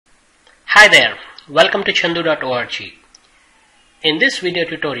Hi there, welcome to chandu.org. In this video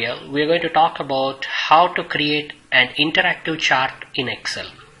tutorial, we are going to talk about how to create an interactive chart in Excel.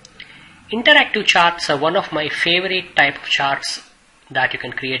 Interactive charts are one of my favorite type of charts that you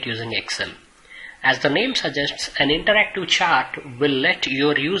can create using Excel. As the name suggests, an interactive chart will let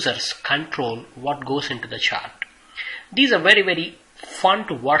your users control what goes into the chart. These are very fun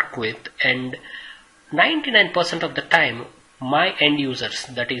to work with, and 99% of the time my end users,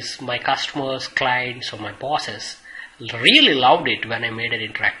 that is my customers, clients or my bosses, really loved it when I made an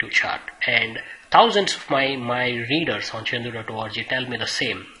interactive chart, and thousands of my readers on chandu.org tell me the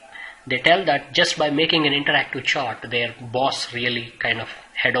same. They tell that just by making an interactive chart, their boss really kind of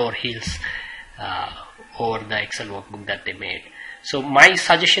head over heels over the Excel workbook that they made. So my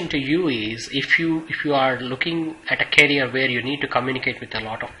suggestion to you is, if you are looking at a career where you need to communicate with a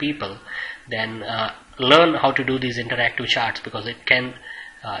lot of people, then learn how to do these interactive charts, because it can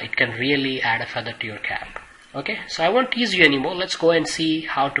really add a feather to your cap. Okay, so I won't tease you anymore. Let's go and see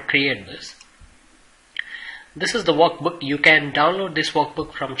how to create this. This is the workbook. You can download this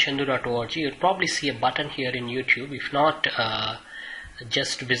workbook from chandu.org. You'll probably see a button here in YouTube. If not,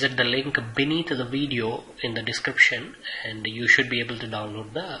 just visit the link beneath the video in the description and you should be able to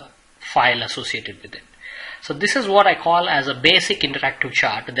download the file associated with it. So this is what I call as a basic interactive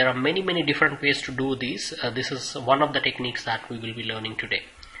chart. There are many different ways to do these. This is one of the techniques that we will be learning today.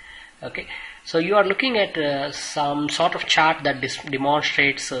 Okay, so you are looking at some sort of chart that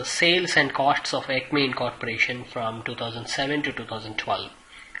demonstrates sales and costs of Acme Incorporation from 2007 to 2012.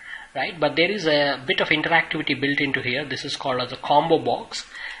 Right, but there is a bit of interactivity built into here. This is called as a combo box.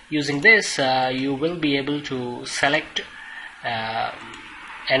 Using this, you will be able to select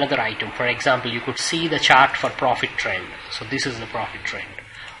another item. For example, you could see the chart for profit trend. So this is the profit trend.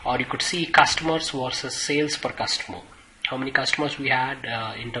 Or you could see customers versus sales per customer. How many customers we had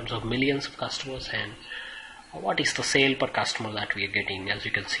in terms of millions of customers, and what is the sale per customer that we are getting. As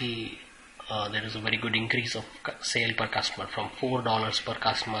you can see, there is a very good increase of sale per customer from $4 per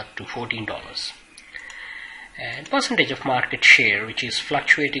customer to $14. And percentage of market share, which is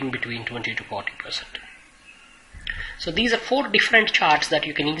fluctuating between 20 to 40%. So these are four different charts that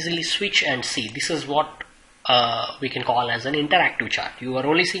you can easily switch and see. This is what we can call as an interactive chart. You are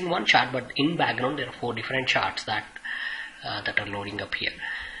only seeing one chart, but in background there are four different charts that are loading up here.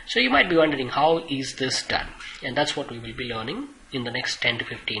 So you might be wondering, how is this done? And that's what we will be learning in the next 10 to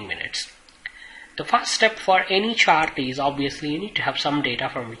 15 minutes. The first step for any chart is, obviously you need to have some data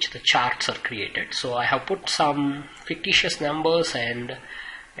from which the charts are created. So I have put some fictitious numbers and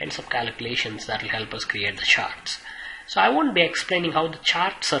some calculations that will help us create the charts. So I won't be explaining how the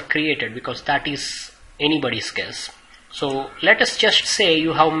charts are created, because that is anybody's guess. So let us just say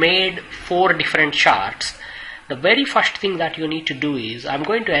you have made four different charts. The very first thing that you need to do is, I'm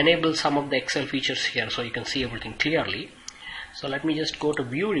going to enable some of the Excel features here so you can see everything clearly. So let me just go to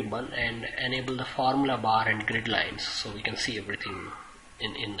view ribbon and enable the formula bar and grid lines so we can see everything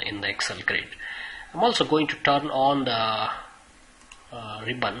in the Excel grid. I'm also going to turn on the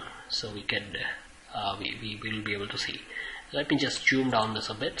ribbon so we will be able to see. Let me just zoom down this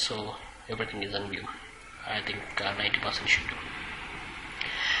a bit so everything is in view. I think 90% should do.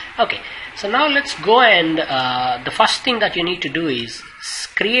 Okay, so now let's go, and the first thing that you need to do is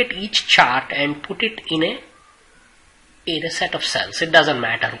create each chart and put it in a set of cells. It doesn't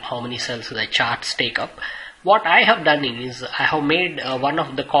matter how many cells the charts take up. What I have done is, I have made one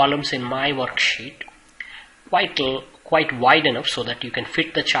of the columns in my worksheet quite wide enough so that you can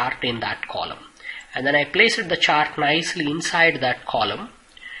fit the chart in that column, and then I placed the chart nicely inside that column.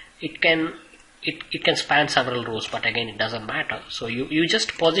 It can span several rows, but again it doesn't matter. So you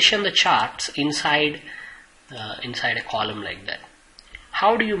just position the charts inside a column like that.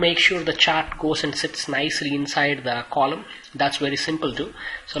 How do you make sure the chart goes and sits nicely inside the column? That's very simple too.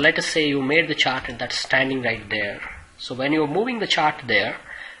 So let us say you made the chart and that's standing right there. So when you're moving the chart there,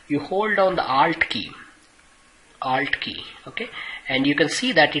 you hold down the Alt key, okay, and you can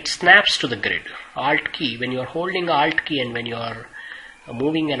see that it snaps to the grid. Alt key, when you're holding Alt key and when you're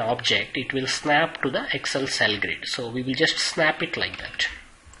moving an object, it will snap to the Excel cell grid. So we will just snap it like that.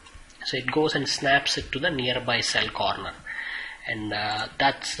 So it goes and snaps it to the nearby cell corner. And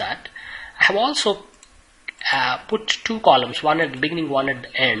that's that. I have also put two columns, one at the beginning, one at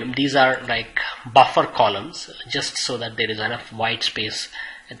the end. These are like buffer columns, just so that there is enough white space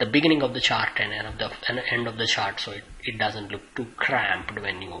at the beginning of the chart and at the end of the chart, so it doesn't look too cramped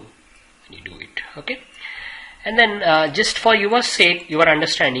when you do it. Okay, and then just for your sake, your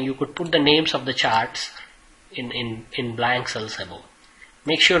understanding, you could put the names of the charts in blank cells above.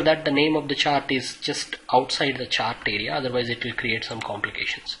 Make sure that the name of the chart is just outside the chart area, otherwise it will create some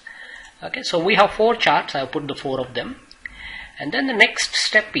complications. Okay, so we have 4 charts. I have put the 4 of them. And then the next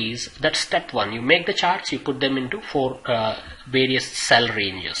step is, that's step 1. You make the charts, you put them into 4 various cell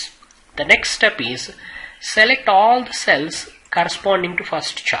ranges. The next step is select all the cells corresponding to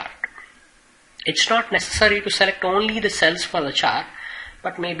first chart. It's not necessary to select only the cells for the chart,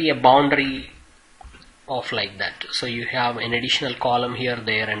 but maybe a boundary of like that. So you have an additional column here,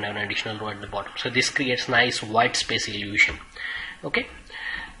 there, and an additional row at the bottom. So this creates nice white space illusion. Okay.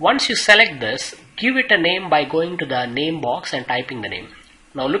 Once you select this, give it a name by going to the name box and typing the name.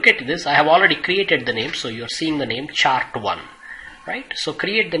 Now look at this. I have already created the name, so you're seeing the name chart 1. Right? So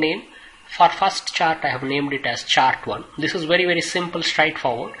create the name. For first chart, I have named it as chart 1. This is very, very simple,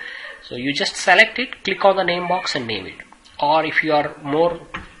 straightforward. So you just select it, click on the name box and name it. Or if you are more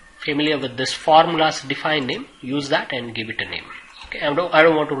familiar with this formulas define name, use that and give it a name. Okay, I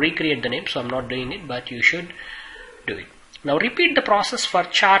don't want to recreate the name, so I'm not doing it, but you should do it. Now repeat the process for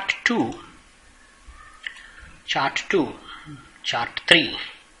chart 2, chart 3,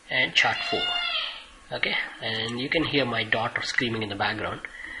 and chart 4. Okay, and you can hear my daughter screaming in the background.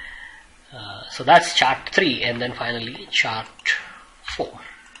 So that's chart 3, and then finally chart 4.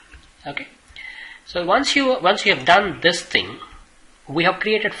 Okay, so once you have done this thing, we have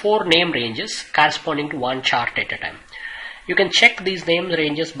created 4 name ranges corresponding to 1 chart at a time. You can check these name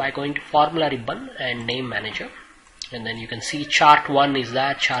ranges by going to formula ribbon and name manager, and then you can see chart 1 is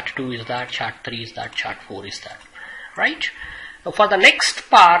that, chart 2 is that, chart 3 is that, chart 4 is that. Right? Now for the next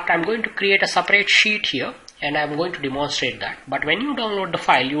part, I'm going to create a separate sheet here, and I'm going to demonstrate that. But when you download the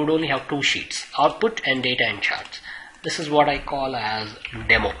file, you would only have 2 sheets, output and data and charts. This is what I call as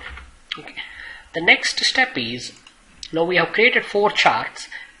demo. Okay. The next step is, now we have created 4 charts.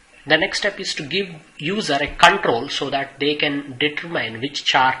 The next step is to give user a control so that they can determine which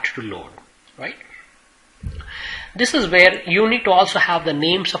chart to load. Right? This is where you need to also have the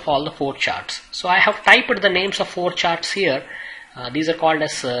names of all the 4 charts. So I have typed the names of 4 charts here. These are called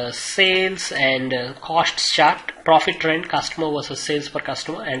as sales and costs chart, profit trend, customer versus sales per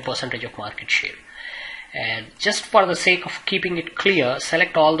customer, and percentage of market share. And just for the sake of keeping it clear,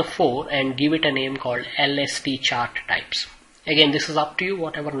 select all the 4 and give it a name called LST chart types. Again, this is up to you.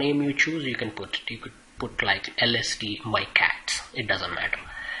 Whatever name you choose, you can put. You could put like LST my cats. It doesn't matter.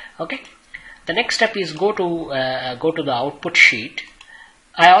 Okay. The next step is go to the output sheet.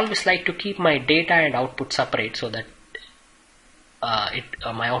 I always like to keep my data and output separate so that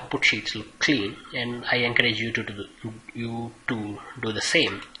my output sheets look clean, and I encourage you to do the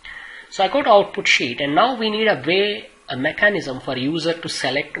same. So I go to output sheet, and now we need a mechanism for user to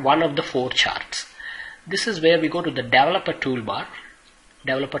select one of the 4 charts. This is where we go to the developer toolbar.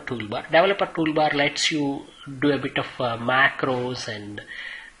 Developer toolbar lets you do a bit of macros and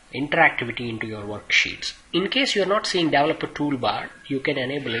interactivity into your worksheets. In case you are not seeing developer toolbar, you can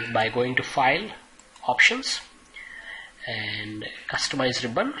enable it by going to file, options, and customize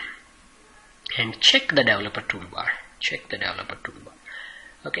ribbon, and check the developer toolbar.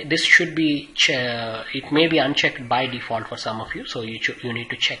 Okay, this should be it may be unchecked by default for some of you, so you need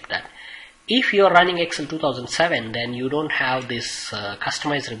to check that. If you are running Excel 2007, then you don't have this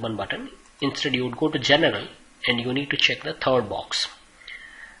customize ribbon button. Instead, you would go to general and you need to check the 3rd box.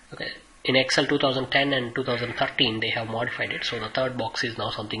 Okay, in Excel 2010 and 2013 they have modified it, so the 3rd box is now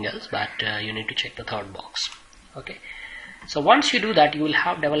something else, but you need to check the 3rd box. Okay, so once you do that, you will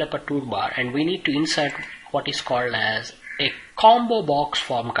have developer toolbar, and we need to insert what is called as a combo box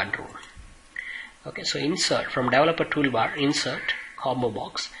form control. Okay, so insert from developer toolbar, insert combo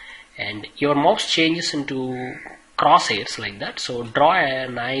box, and your mouse changes into crosshairs like that. So draw a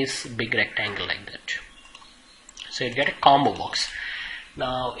nice big rectangle like that. So you get a combo box.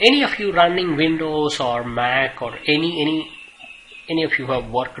 Now, any of you running Windows or Mac, or any of you who have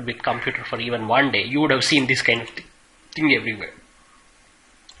worked with computer for even one day, you would have seen this kind of thing everywhere.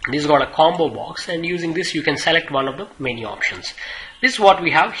 This got a combo box, and using this you can select one of the menu options. This is what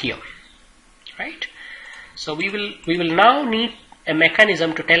we have here, right? So we will now need a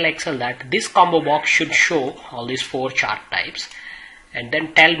mechanism to tell Excel that this combo box should show all these 4 chart types, and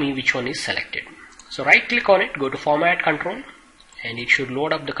then tell me which one is selected. So right click on it, go to format control, and it should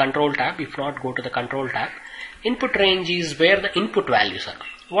load up the control tab. If not, go to the control tab. Input range is where the input values are.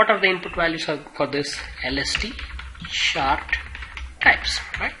 What are the input values for this LST chart types,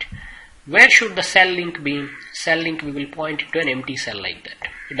 right? Where should the cell link be? Cell link, we will point it to an empty cell like that.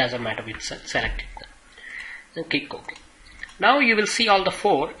 It doesn't matter which cell, select it. Then click OK. Now you will see all the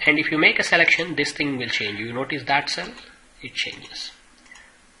 4, and if you make a selection, this thing will change. You notice that cell, it changes,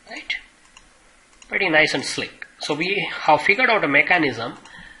 right? Pretty nice and slick. So we have figured out a mechanism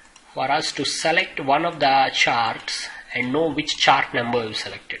for us to select one of the charts and know which chart number you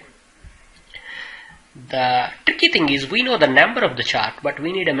selected. The tricky thing is we know the number of the chart, but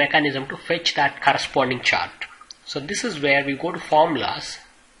we need a mechanism to fetch that corresponding chart. So this is where we go to formulas,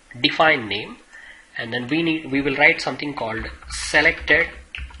 define name, and then we will write something called selected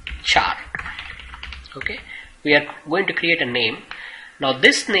chart. Okay, we are going to create a name. Now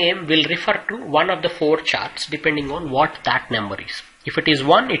this name will refer to one of the 4 charts depending on what that number is. If it is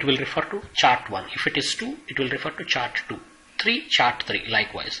 1, it will refer to chart 1. If it is 2, it will refer to chart 2. 3, chart 3,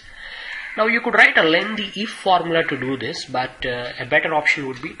 likewise. Now you could write a lengthy if formula to do this, but a better option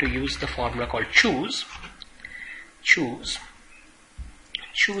would be to use the formula called choose. Choose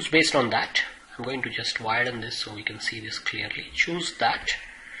based on that. I'm going to just widen this so we can see this clearly. Choose that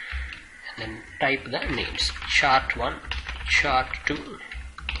and then type the names. Chart 1, chart 2,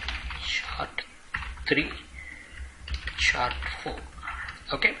 chart 3, chart 4.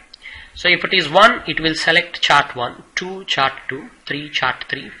 Okay. So if it is 1, it will select chart 1, 2, chart 2, 3, chart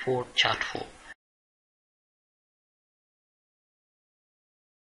 3, 4, chart 4.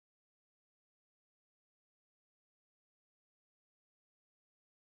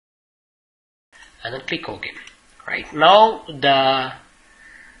 And then click OK. Right now the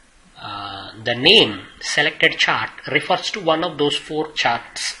name selected chart refers to one of those 4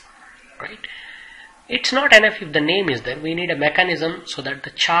 charts. Right. It's not enough if the name is there. We need a mechanism so that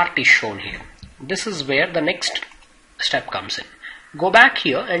the chart is shown here. This is where the next step comes in. Go back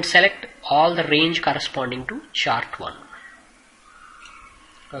here and select all the range corresponding to chart 1.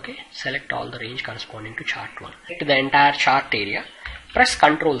 Okay, select all the range corresponding to chart 1. To the entire chart area, press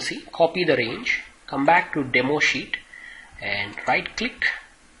Ctrl C, copy the range, come back to demo sheet and right click,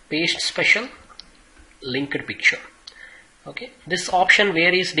 paste special, linked picture. Okay, this option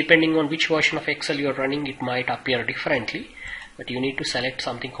varies depending on which version of Excel you are running. It might appear differently, but you need to select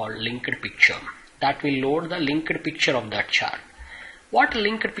something called linked picture. That will load the linked picture of that chart. What a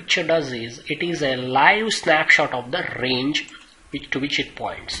linked picture does is it is a live snapshot of the range to which it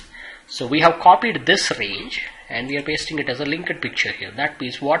points. So we have copied this range and we are pasting it as a linked picture here. That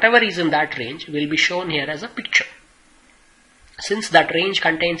means whatever is in that range will be shown here as a picture. Since that range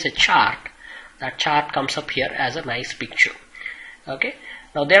contains a chart, that chart comes up here as a nice picture. Okay.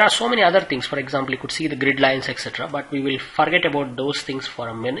 Now there are so many other things. For example, you could see the grid lines, etc. But we will forget about those things for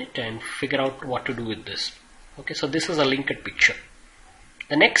a minute and figure out what to do with this. Okay. So this is a linked picture.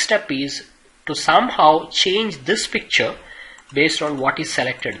 The next step is to somehow change this picture based on what is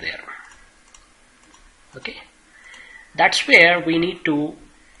selected there. Okay. That's where we need to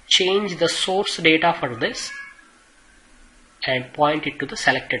change the source data for this and point it to the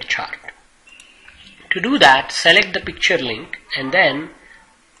selected chart. To do that, select the picture link and then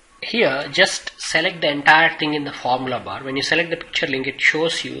here just select the entire thing in the formula bar. When you select the picture link, it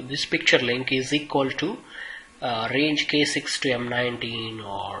shows you this picture link is equal to range K6 to M19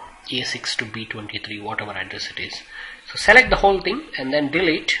 or A6 to B23, whatever address it is. So select the whole thing and then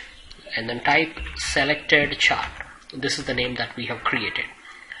delete and then type selected chart. This is the name that we have created.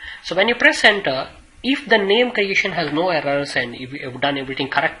 So when you press enter, if the name creation has no errors and if you have done everything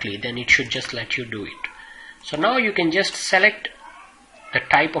correctly, then it should just let you do it. So now you can just select the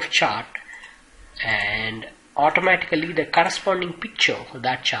type of chart and automatically the corresponding picture for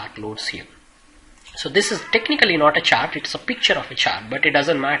that chart loads here. So this is technically not a chart, it's a picture of a chart, but it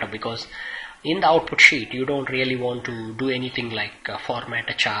doesn't matter because in the output sheet you don't really want to do anything like format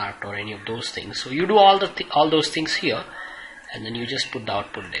a chart or any of those things. So you do all those things here and then you just put the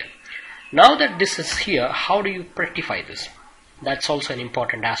output there. Now that this is here, how do you rectify this? That's also an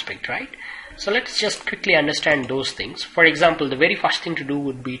important aspect, right? So let's just quickly understand those things. For example, the very first thing to do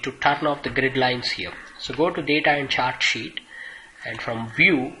would be to turn off the grid lines here. So go to data and chart sheet and from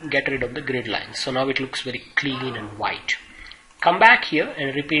view get rid of the grid lines. So now it looks very clean and white. Come back here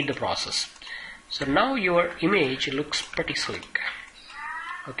and repeat the process. So now your image looks pretty slick.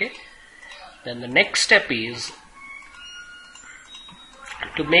 Okay. Then the next step is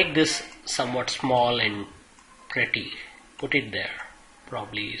to make this somewhat small and pretty. Put it there,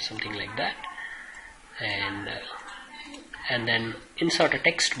 probably something like that, and then insert a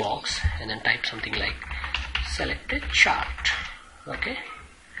text box and then type something like selected chart. Okay,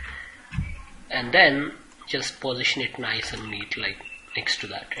 and then just position it nice and neat like next to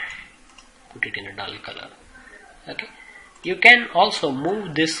that. Put it in a dull color. Okay, you can also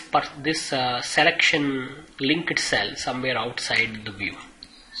move this selection linked cell somewhere outside the view.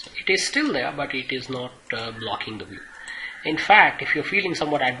 So it is still there, but it is not blocking the view. In fact, if you're feeling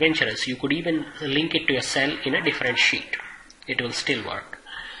somewhat adventurous, you could even link it to a cell in a different sheet. It will still work.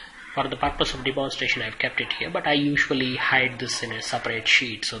 For the purpose of demonstration, I've kept it here, but I usually hide this in a separate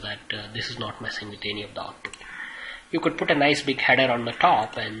sheet so that this is not messing with any of the output. You could put a nice big header on the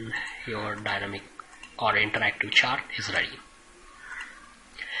top and your dynamic or interactive chart is ready.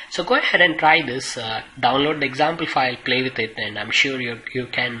 So go ahead and try this, download the example file, play with it, and I'm sure you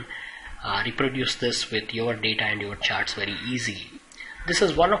can reproduce this with your data and your charts very easily. This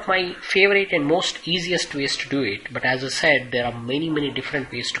is one of my favorite and most easiest ways to do it, but as I said, there are many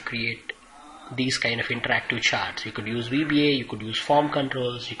different ways to create these kind of interactive charts. You could use VBA, you could use form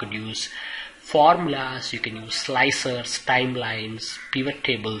controls, you could use formulas, you can use slicers, timelines, pivot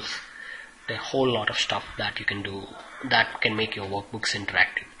tables, a whole lot of stuff that you can do that can make your workbooks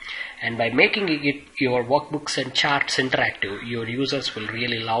interactive. And by making your workbooks and charts interactive, your users will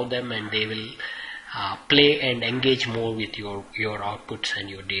really love them, and they will play and engage more with your outputs and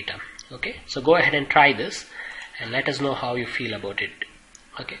your data. Okay, so go ahead and try this and let us know how you feel about it.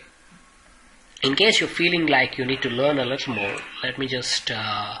 Okay, in case you're feeling like you need to learn a little more, let me just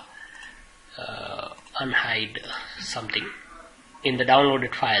unhide something. In the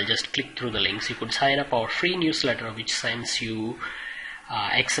downloaded file, just click through the links. You could sign up our free newsletter, which sends you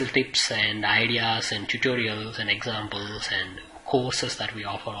Excel tips and ideas and tutorials and examples and courses that we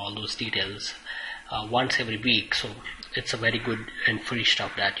offer, all those details once every week. So it's a very good and free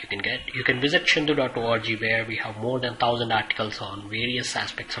stuff that you can get. You can visit shindu.org, where we have more than 1,000 articles on various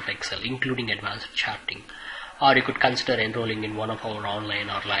aspects of Excel, including advanced charting. Or you could consider enrolling in one of our online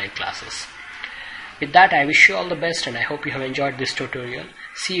or live classes. With that, I wish you all the best, and I hope you have enjoyed this tutorial.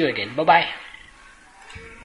 See you again. Bye-bye.